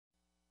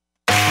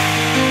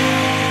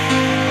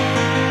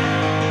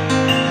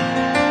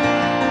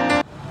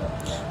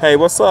Hey,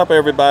 what's up,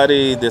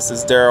 everybody? This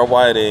is Daryl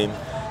Whiting.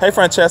 Hey,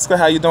 Francesca,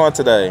 how you doing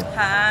today?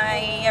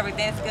 Hi,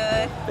 everything's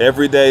good.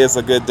 Every day is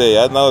a good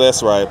day. I know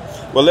that's right.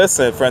 Well,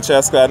 listen,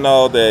 Francesca, I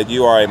know that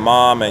you are a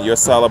mom and you're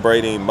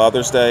celebrating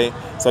Mother's Day.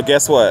 So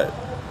guess what?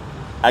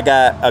 I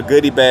got a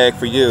goodie bag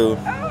for you.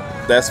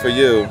 That's for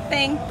you.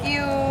 Thank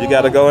you. You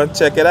got to go and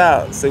check it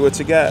out. See what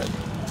you got.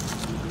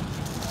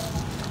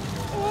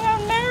 Oh,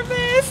 I'm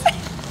nervous.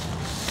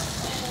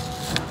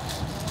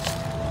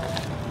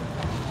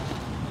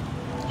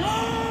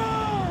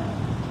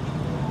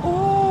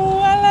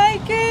 Oh, I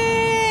like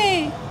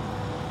it.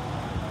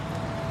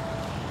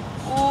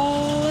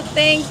 Oh,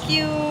 thank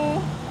you.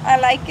 I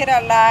like it a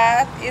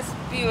lot. It's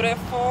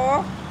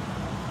beautiful.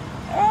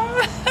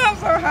 Oh, I'm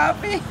so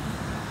happy.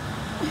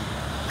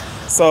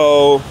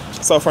 So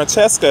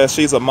Francesca,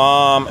 she's a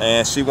mom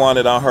and she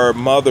wanted on her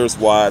mother's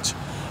watch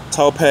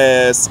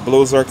topaz,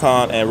 blue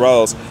zircon, and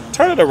rose.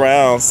 Turn it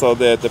around so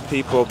that the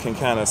people can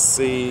kind of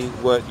see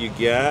what you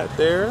got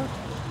there.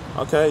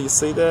 Okay, you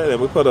see that? And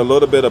we put a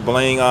little bit of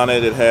bling on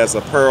it. It has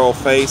a pearl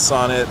face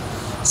on it.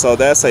 So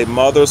that's a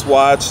mother's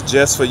watch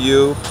just for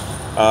you,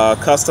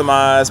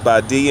 customized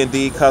by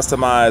D&D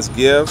Customized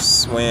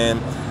Gifts.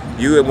 When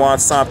you would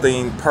want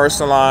something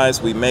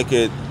personalized, we make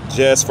it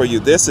just for you.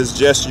 This is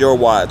just your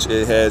watch.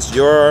 It has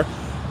your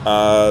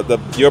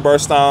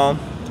birthstone,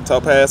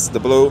 topaz, the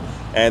blue,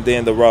 and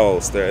then the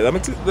rose there.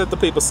 Let the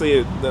people see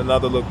it,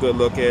 another good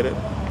look at it.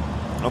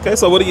 Okay,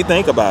 so what do you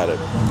think about it?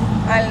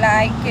 I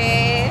like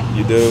it.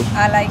 You do?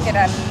 I like it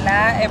a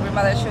lot. Every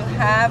mother should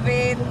have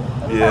it.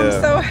 Yeah. I'm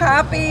so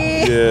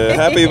happy. Yeah,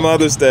 happy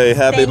Mother's Day.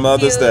 Happy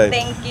Mother's Day.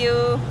 Thank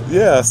you.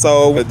 Yeah,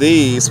 so with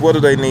these, what do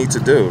they need to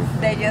do?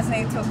 They just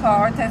need to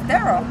call or text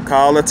Daryl.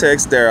 Call or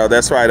text Daryl,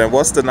 that's right. And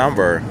what's the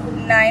number?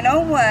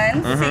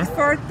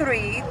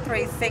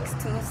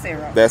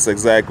 901-643-3620. That's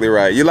exactly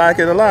right. You like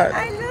it a lot?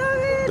 I love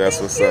it. That's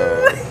Thank what's you.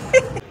 up.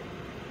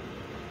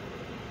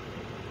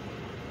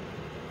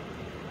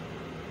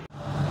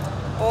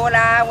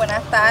 Hola,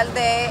 buenas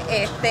tardes.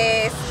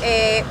 Este es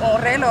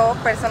un reloj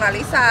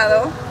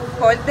personalizado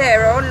por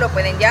Daryl. Lo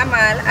pueden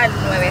llamar al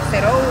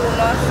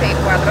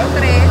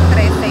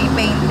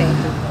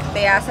 901-643-3620.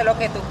 Te hace lo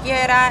que tú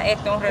quieras.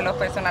 Este es un reloj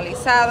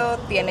personalizado.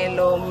 Tiene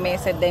los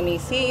meses de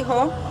mis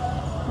hijos.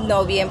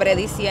 Noviembre,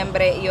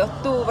 diciembre y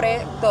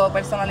octubre. Todo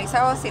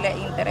personalizado. Si les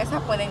interesa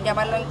pueden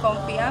llamarlo en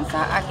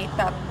confianza. Aquí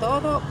está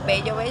todo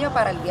bello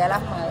para el Día de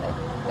las Madres.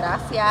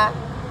 Gracias.